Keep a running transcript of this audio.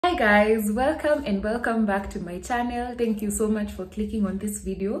Hi guys, welcome back to my channel. Thank you so much for clicking on this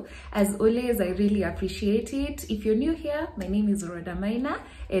video. As always, I really appreciate it. If you're new here, my name is Rhoda Maina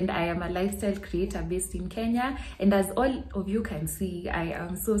and I am a lifestyle creator based in Kenya, and as all of you can see, I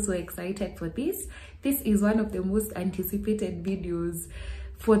am so excited for this. This is one of the most anticipated videos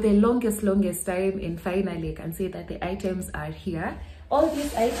for the longest time, and finally I can say that the items are here. All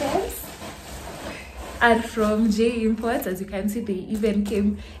these items are from J Imports. As you can see, they even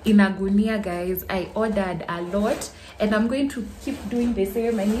came in a gunia, guys. I ordered a lot and I'm going to keep doing the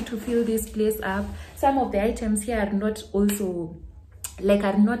same. I need to fill this place up. Some of the items here are not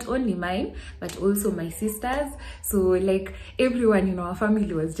only mine but also my sister's, so like everyone in our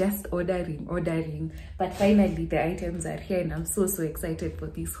family was just ordering, but finally the items are here and I'm so excited for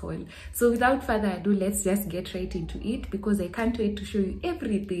this haul. So without further ado, let's just get right into it because I can't wait to show you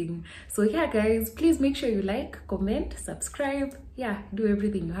everything. So yeah guys, please make sure you like, comment, subscribe, yeah, do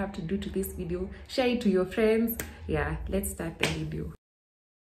everything you have to do to this video, share it to your friends. Yeah, let's start the video.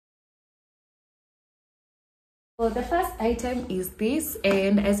 So the first item is this,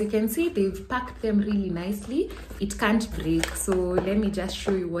 and as you can see, they've packed them really nicely. It can't break, so let me just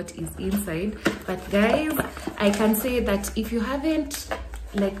show you what is inside. But guys, I can say that if you haven't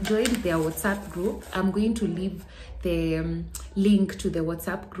joined their WhatsApp group, I'm going to leave the link to the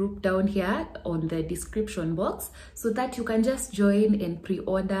WhatsApp group down here on the description box so that you can just join and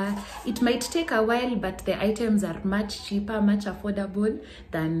pre-order. It might take a while, but the items are much cheaper, much affordable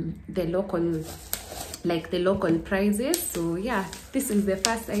than the local prices. So yeah, this is the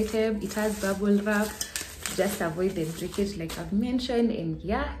first item. It has bubble wrap to just avoid the breakage like I've mentioned, and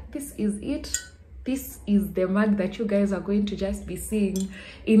yeah, this is it. This is the mug that you guys are going to just be seeing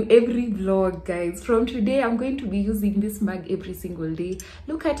in every vlog, guys. From today, I'm going to be using this mug every single day.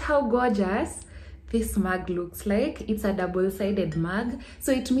 Look at how gorgeous this mug looks like. It's a double-sided mug,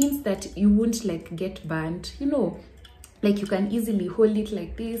 so it means that you won't get burnt, you know, like you can easily hold it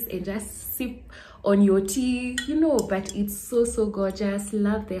like this and just sip on your tea, you know. But it's so gorgeous.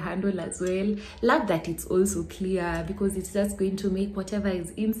 Love the handle as well. Love that it's also clear because it's just going to make whatever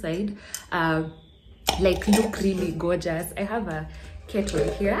is inside look really gorgeous. I have a kettle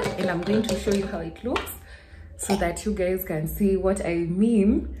here and I'm going to show you how it looks so that you guys can see what I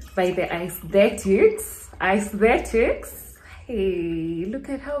mean by the aesthetics. Hey, look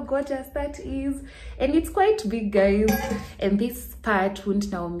at how gorgeous that is, and it's quite big, guys, and this part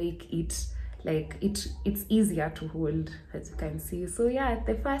won't now make it it's easier to hold, as you can see. So yeah,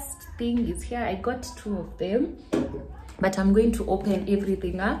 the first thing is here. I got 2 of them, but I'm going to open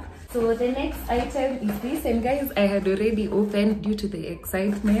everything up. So the next item is this, and guys, I had already opened due to the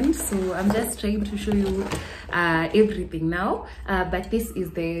excitement, so I'm just trying to show you everything now. But this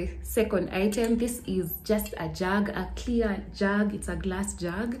is the second item. This is just a jug, a clear jug. It's a glass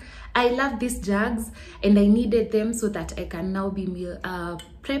jug. I love these jugs and I needed them so that I can now be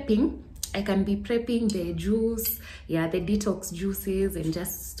prepping. I can be prepping the juice, yeah, the detox juices, and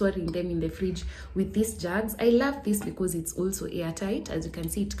just storing them in the fridge with these jugs. I love this because it's also airtight. As you can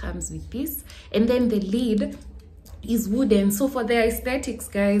see, it comes with this, and then the lid is wooden, so for the aesthetics,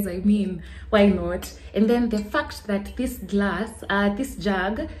 guys, I mean, why not? And then the fact that this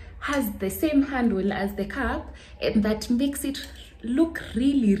jug has the same handle as the cup, and that makes it look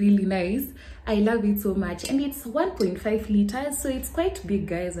really nice. I love it so much, and it's 1.5 liters, so it's quite big,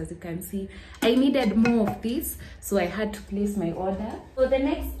 guys. As you can see, I needed more of this, so I had to place my order. So the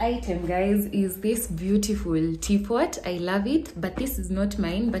next item, guys, is this beautiful teapot. I love it, but this is not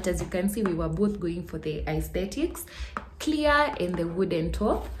mine, but as you can see, we were both going for the aesthetics. Clear and the wooden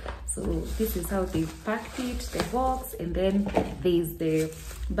top. So this is how they packed it, the box, and then there's the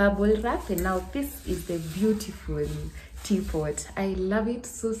bubble wrap, and now this is the beautiful teapot. I love it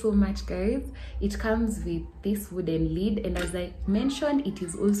so much, guys. It comes with this wooden lid, and as I mentioned, it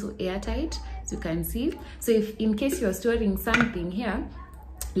is also airtight, as you can see. So if in case you're storing something here,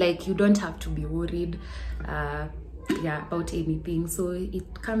 you don't have to be worried about anything. So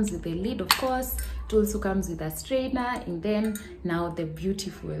it comes with a lid, of course. It also comes with a strainer, and then now the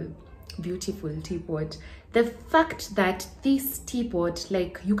beautiful teapot. The fact that this teapot,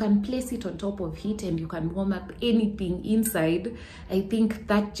 you can place it on top of heat and you can warm up anything inside, I think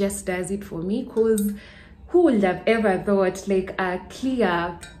that just does it for me, because who would have ever thought a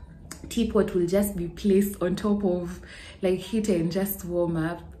clear teapot will just be placed on top of heat and just warm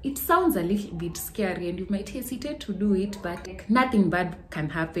up? It sounds a little bit scary and you might hesitate to do it, but nothing bad can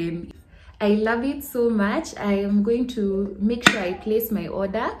happen. I love it so much. I am going to make sure I place my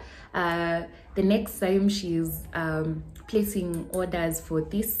order the next time she's placing orders for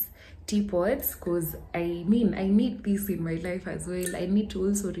this teapots, because I mean, I need this in my life as well. I need to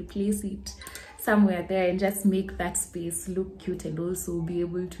also replace it somewhere there and just make that space look cute and also be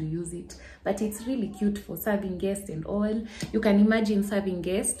able to use it. But it's really cute for serving guests and all. You can imagine serving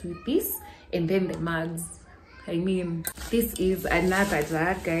guests with this and then the mugs. I mean, this is another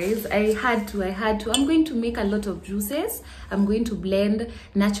jar, guys. I had to. I'm going to make a lot of juices. I'm going to blend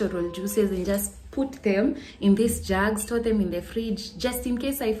natural juices and just put them in this jug, store them in the fridge, just in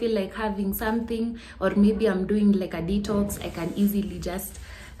case I feel like having something, or maybe I'm doing like a detox. I can easily just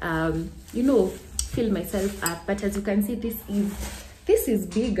you know, fill myself up. But as you can see, this is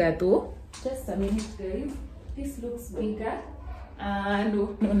bigger though. Just a minute, guys. This looks bigger.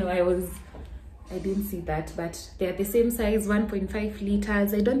 No, I didn't see that, but they're the same size, 1.5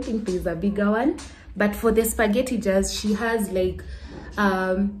 liters. I don't think there's a bigger one, but for the spaghetti jars, she has like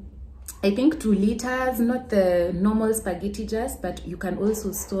I think 2 liters, not the normal spaghetti jars, but you can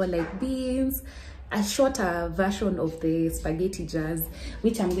also store like beans, a shorter version of the spaghetti jars,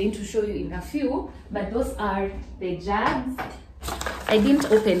 which I'm going to show you in a few. But those are the jars. I didn't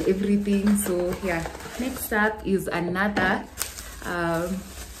open everything, so yeah. Next up is another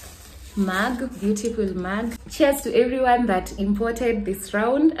mug, beautiful mug. Cheers to everyone that imported this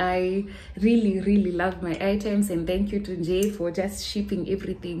round. I really love my items, and thank you to Jay for just shipping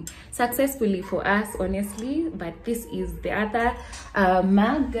everything successfully for us, honestly. But this is the other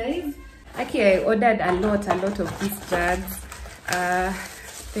mug, guys. Okay, I ordered a lot of these jugs.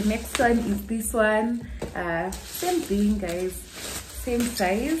 The next one is this one. Same thing, guys, same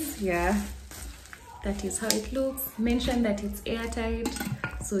size. Yeah, that is how it looks. Mention that it's airtight,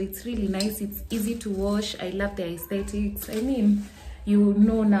 so it's really nice. It's easy to wash. I love the aesthetics. I mean, you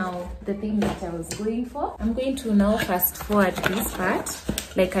know now the thing that I was going for. I'm going to now fast forward this part,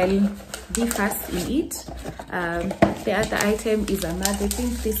 like I'll be fast in it. The other item is a mug. I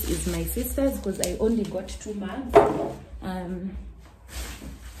think this is my sister's because I only got 2 mugs.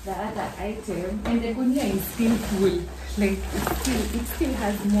 The other item, and the gunia is still full, like it still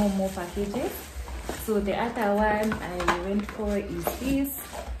has more packages. So the other one I went for is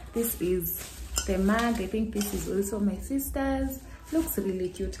this is the mug. I think this is also my sister's. Looks really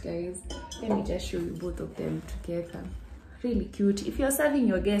cute, guys. Let me just show you both of them together. Really cute. If you're serving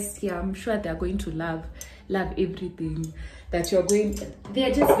your guests here, I'm sure they're going to love everything that you're going.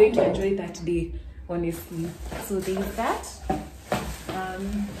 They're just going to enjoy that day, honestly. So there's that.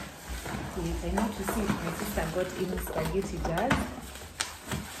 Wait, I need to see if my sister got any spaghetti jars.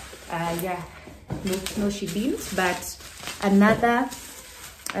 Yeah, no she didn't. But another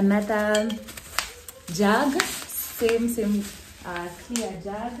jug, same clear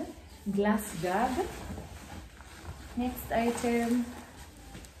jug, glass jug. Next item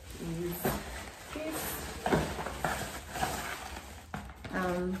is this.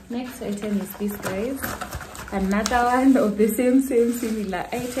 Next item is this, guys. Another one of the same similar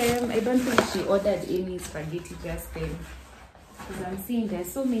item. I don't think she ordered any spaghetti just then, because I'm seeing there's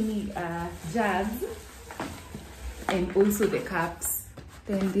so many jugs and also the cups.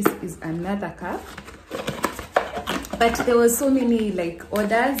 Then this is another cup. But there were so many like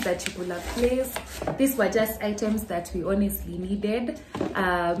orders that you could have placed. These were just items that we honestly needed.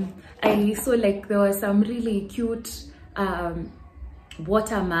 I saw like there were some really cute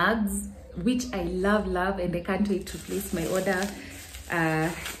water mugs, which I love, and I can't wait to place my order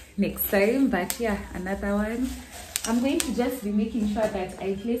next time. But yeah, another one. I'm going to just be making sure that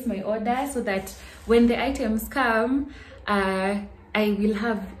I place my order so that when the items come, I will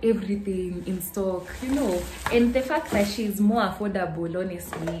have everything in stock, you know. And the fact that she's more affordable,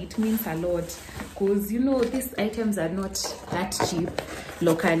 honestly, it means a lot, because you know these items are not that cheap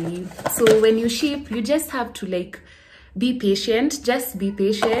locally. So when you ship, you just have to like be patient. Just be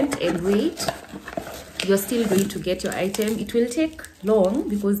patient and wait. You're still going to get your item. It will take long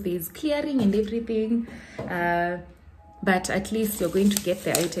because there's clearing and everything, but at least you're going to get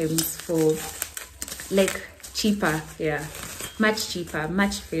the items for like cheaper. Yeah, much cheaper,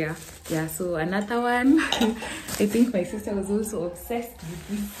 much fair. Yeah, so another one. I think my sister was also obsessed with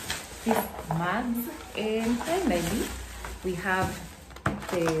these mugs. And finally we have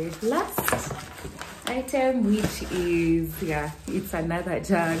the last item, which is, yeah, it's another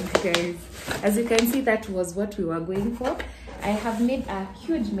jug, guys. As you can see, that was what we were going for. I have made a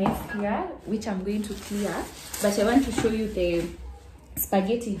huge mess here, which I'm going to clear, but I want to show you the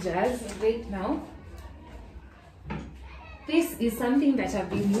spaghetti jars right now. This is something that I've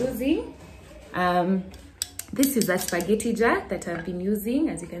been using. This is a spaghetti jar that I've been using.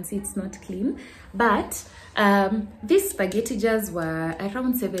 As you can see, it's not clean, but these spaghetti jars were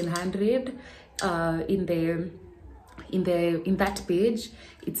around 700 in in that page,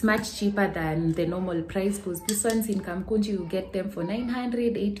 it's much cheaper than the normal price, because this one's in Kamukunji, you get them for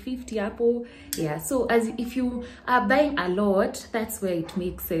 900, 850 Apple. Yeah, so as if you are buying a lot, that's where it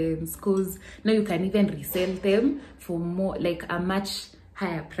makes sense, because now you can even resell them for more, like a much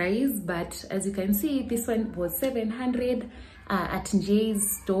higher price. But as you can see, this one was 700 at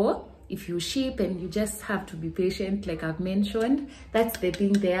Jay's store. If you ship, and you just have to be patient, like I've mentioned, that's the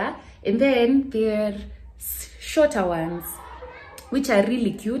thing there. And then there are shorter ones, which are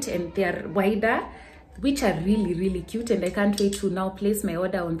really cute, and they're wider, which are really cute, and I can't wait to now place my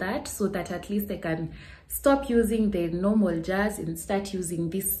order on that, so that at least I can stop using the normal jars and start using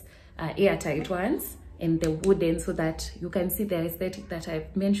these airtight ones and the wooden, so that you can see the aesthetic that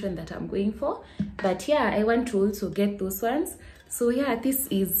I've mentioned that I'm going for. But yeah, I want to also get those ones. So yeah, this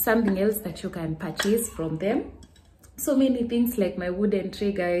is something else that you can purchase from them. So many things, like my wooden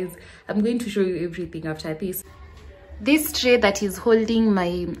tray, guys. I'm going to show you everything after this. This tray that is holding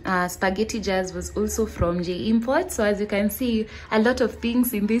my spaghetti jars was also from J Imports. So as you can see, a lot of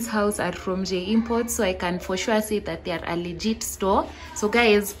things in this house are from J Imports, so I can for sure say that they are a legit store. So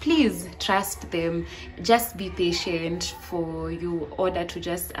guys, please trust them. Just be patient for your order to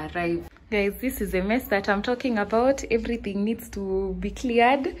just arrive. Guys, this is a mess that I'm talking about. Everything needs to be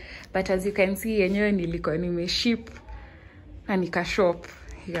cleared, but as you can see, yenyewe nilikuwa nimeship na nikashop.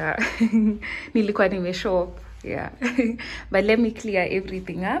 Yeah. Nilikuwa nimeshop. Yeah. But let me clear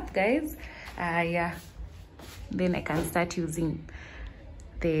everything up, guys. Yeah. Then I can start using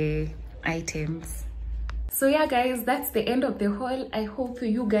the items. So yeah, guys, that's the end of the haul. I hope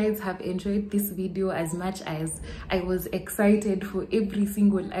you guys have enjoyed this video as much as I was excited for every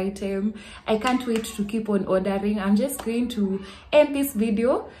single item. I can't wait to keep on ordering. I'm just going to end this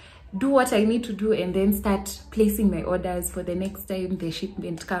video, do what I need to do, and then start placing my orders for the next time the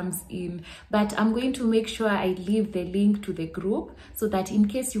shipment comes in. But I'm going to make sure I leave the link to the group, so that in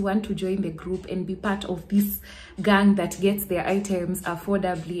case you want to join the group and be part of this gang that gets their items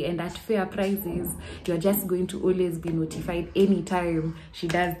affordably and at fair prices, you're just going to always be notified anytime she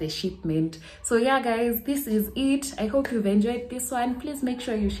does the shipment. So yeah, guys, this is it. I hope you've enjoyed this one. Please make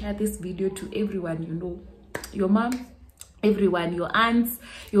sure you share this video to everyone you know, your mom, everyone, your aunts,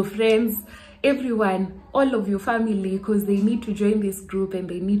 your friends, everyone, all of your family, because they need to join this group and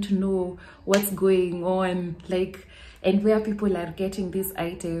they need to know what's going on, like, and where people are getting these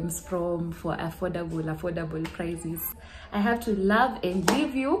items from for affordable prices. I have to love and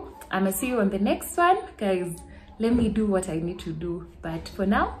leave you. I'm gonna see you on the next one, guys. Let me do what I need to do, but for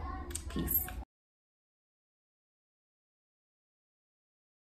now, peace.